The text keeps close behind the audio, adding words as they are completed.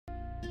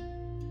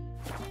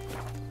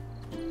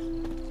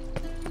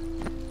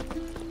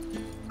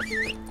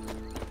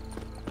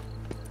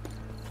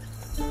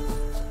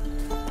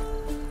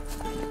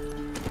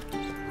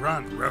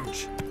run,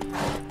 Roach.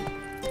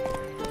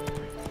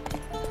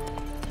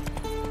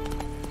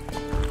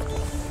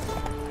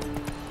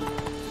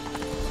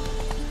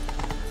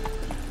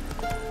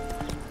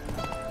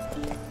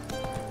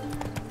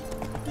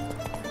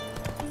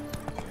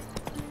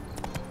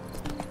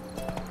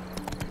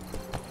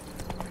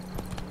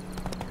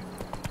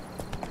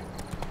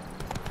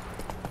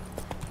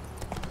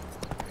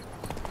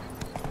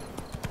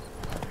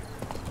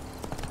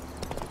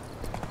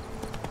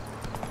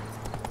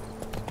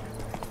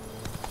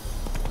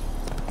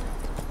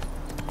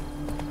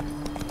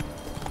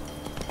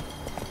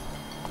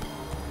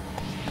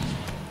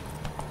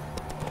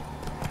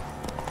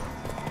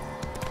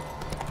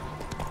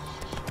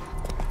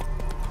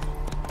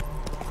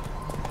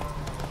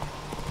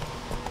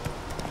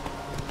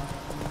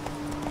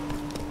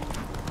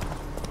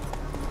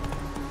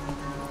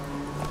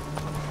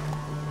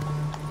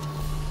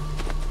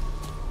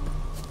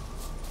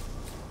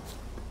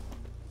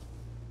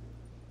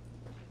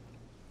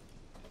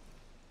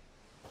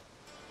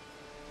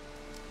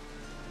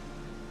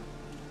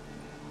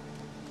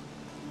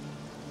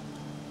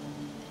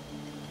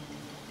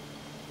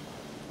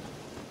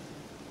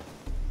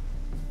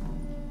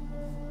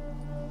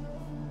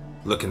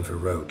 Looking for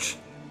Roach.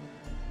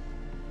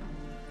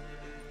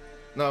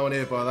 No one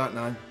here by that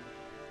name.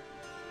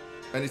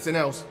 Anything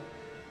else?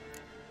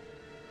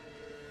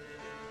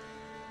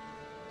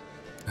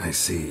 I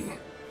see.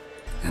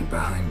 And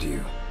behind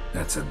you,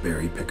 that's a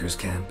berry picker's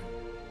camp?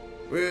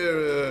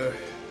 We're,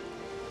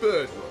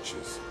 bird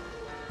watchers.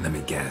 Let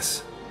me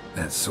guess.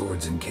 That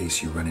sword's in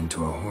case you run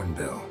into a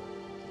hornbill.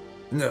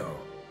 No.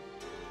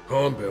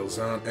 Hornbills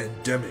aren't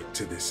endemic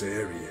to this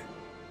area.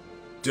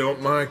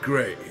 Don't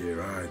migrate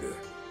here either.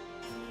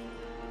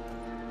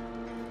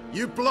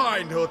 You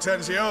blind,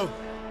 Hortensio?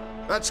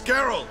 That's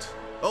Geralt,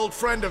 old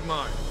friend of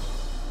mine.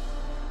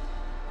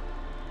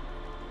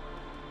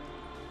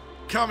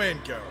 Come in,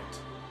 Geralt.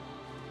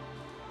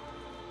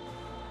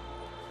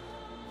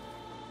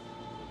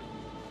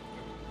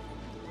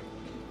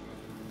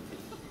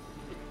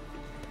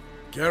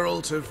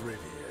 Geralt of Rivia,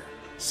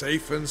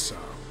 safe and sound.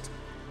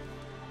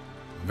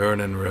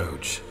 Vernon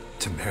Roach,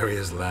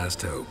 Temeria's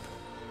last hope.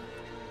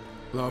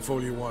 Laugh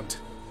all you want.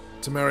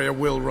 Temeria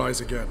will rise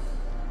again.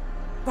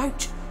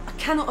 Roach, I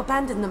cannot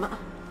abandon them.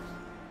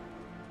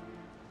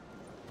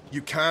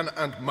 You can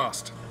and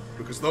must,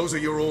 because those are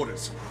your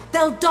orders.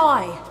 They'll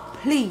die,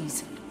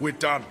 please. We're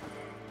done.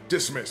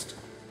 Dismissed.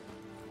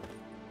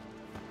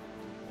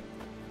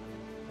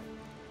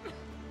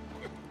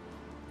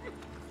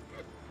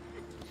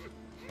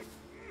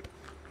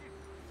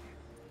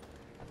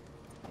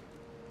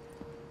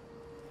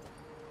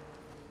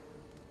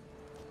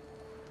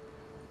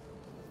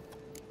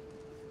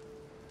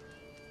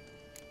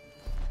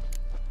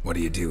 What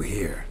do you do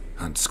here?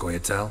 Hunt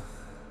Scoia'tael?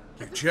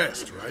 You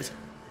jest, right?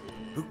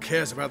 Who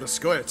cares about the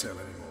Scoia'tael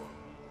anymore?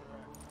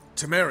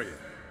 Temeria,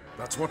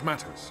 that's what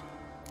matters.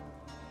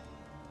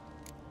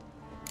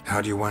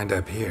 How'd you wind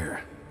up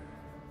here?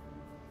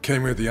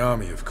 Came with the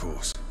army, of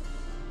course.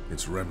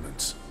 Its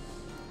remnants.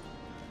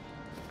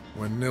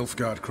 When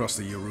Nilfgaard crossed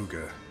the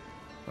Yaruga,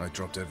 I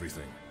dropped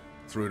everything.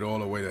 Threw it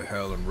all away to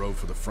hell and rode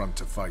for the front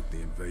to fight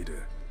the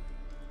invader.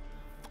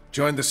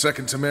 Joined the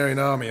Second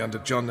Temerian Army under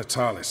John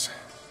Natalis.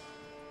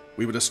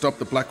 We were to stop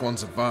the Black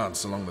One's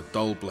advance along the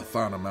Dol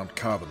Blathana Mount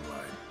Carbon line.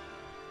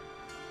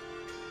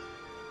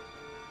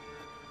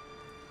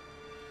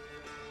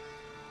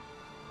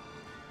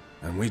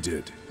 And we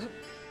did.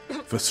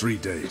 For 3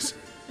 days.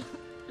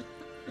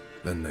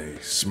 Then they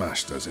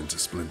smashed us into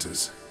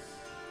splinters.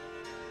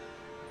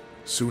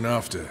 Soon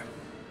after,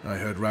 I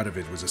heard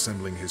Radovid was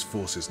assembling his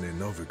forces near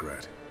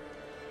Novigrad.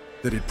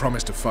 That he'd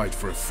promised to fight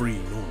for a free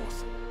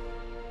North.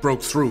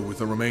 Broke through with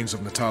the remains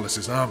of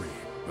Natalis' army,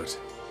 but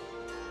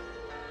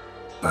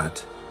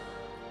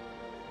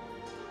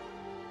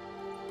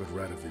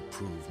Radovid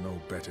proved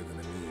no better than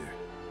Emir.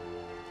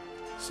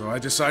 So I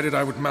decided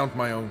I would mount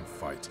my own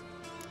fight.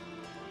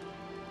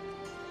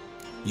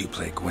 You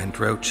play gwent,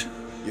 Roach?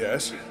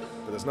 Yes,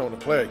 but there's no one to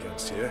play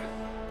against here.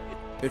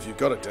 If you've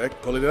got a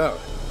deck, pull it out.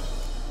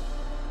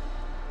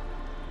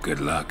 Good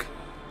luck.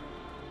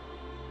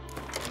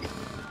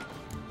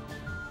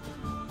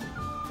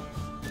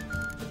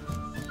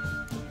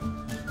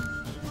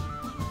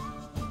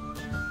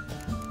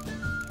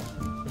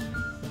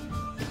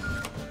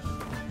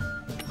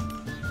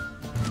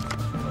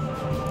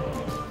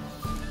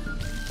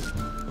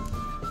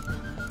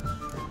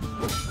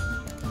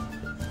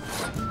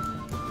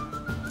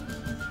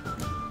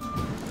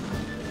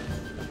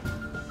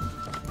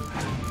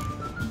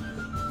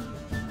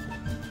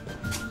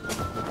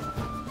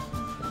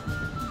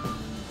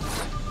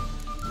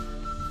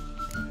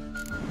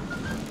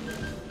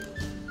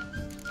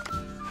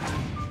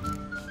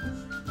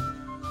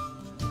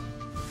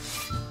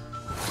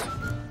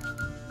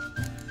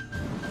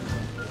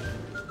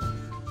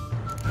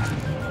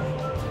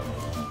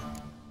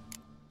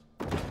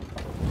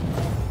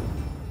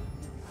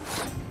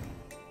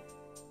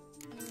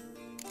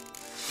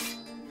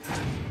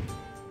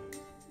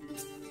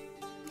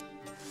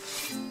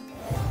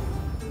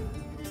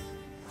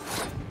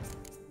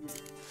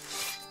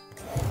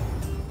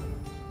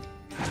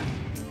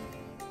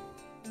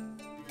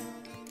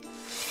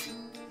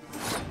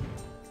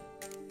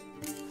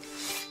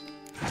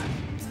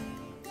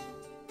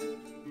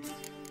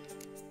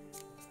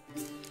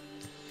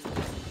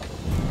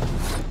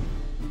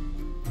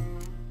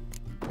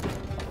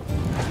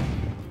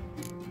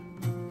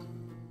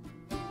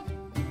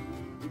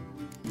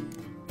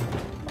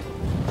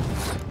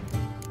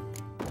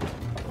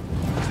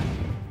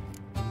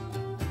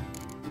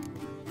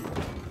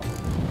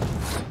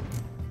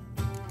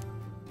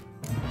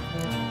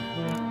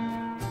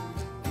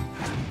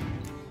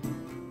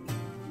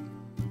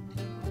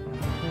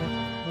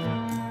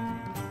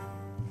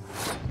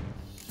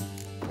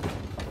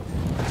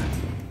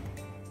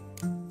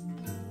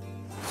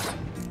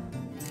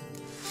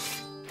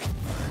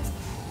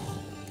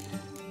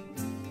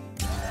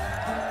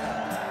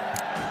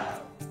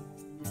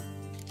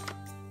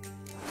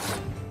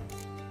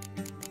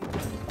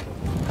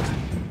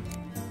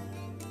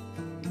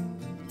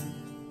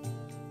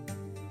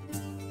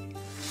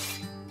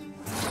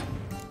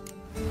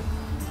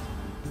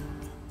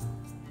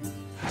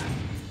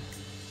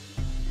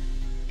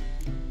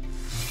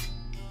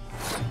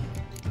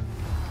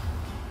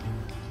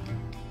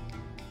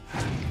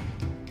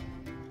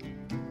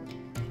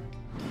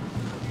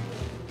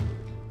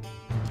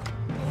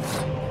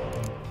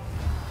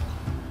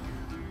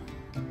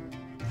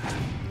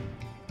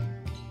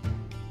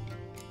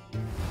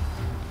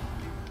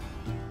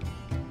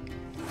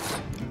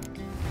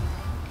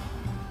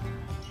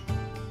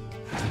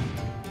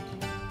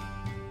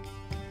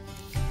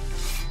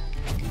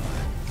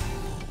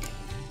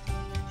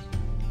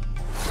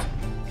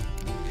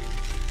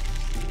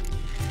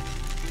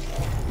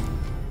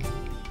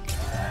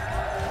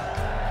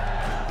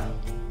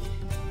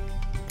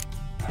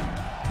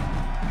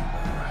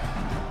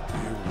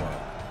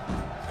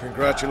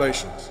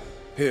 Congratulations.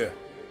 Here.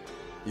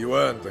 You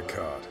earned the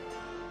card.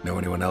 Know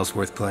anyone else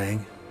worth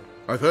playing?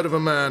 I've heard of a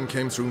man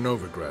came through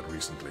Novigrad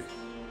recently.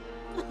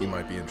 You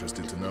might be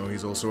interested to know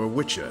he's also a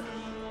witcher.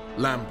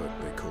 Lambert,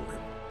 they call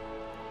him.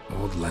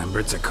 Old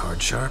Lambert's a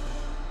card sharp?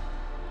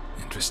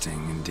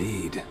 Interesting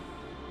indeed.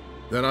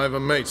 Then I have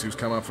a mate who's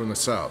come up from the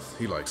south.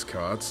 He likes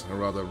cards, a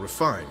rather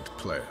refined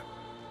player.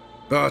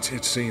 But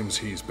it seems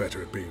he's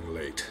better at being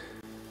late.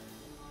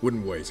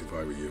 Wouldn't wait if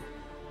I were you.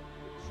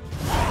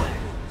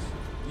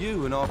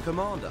 You and our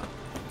commander.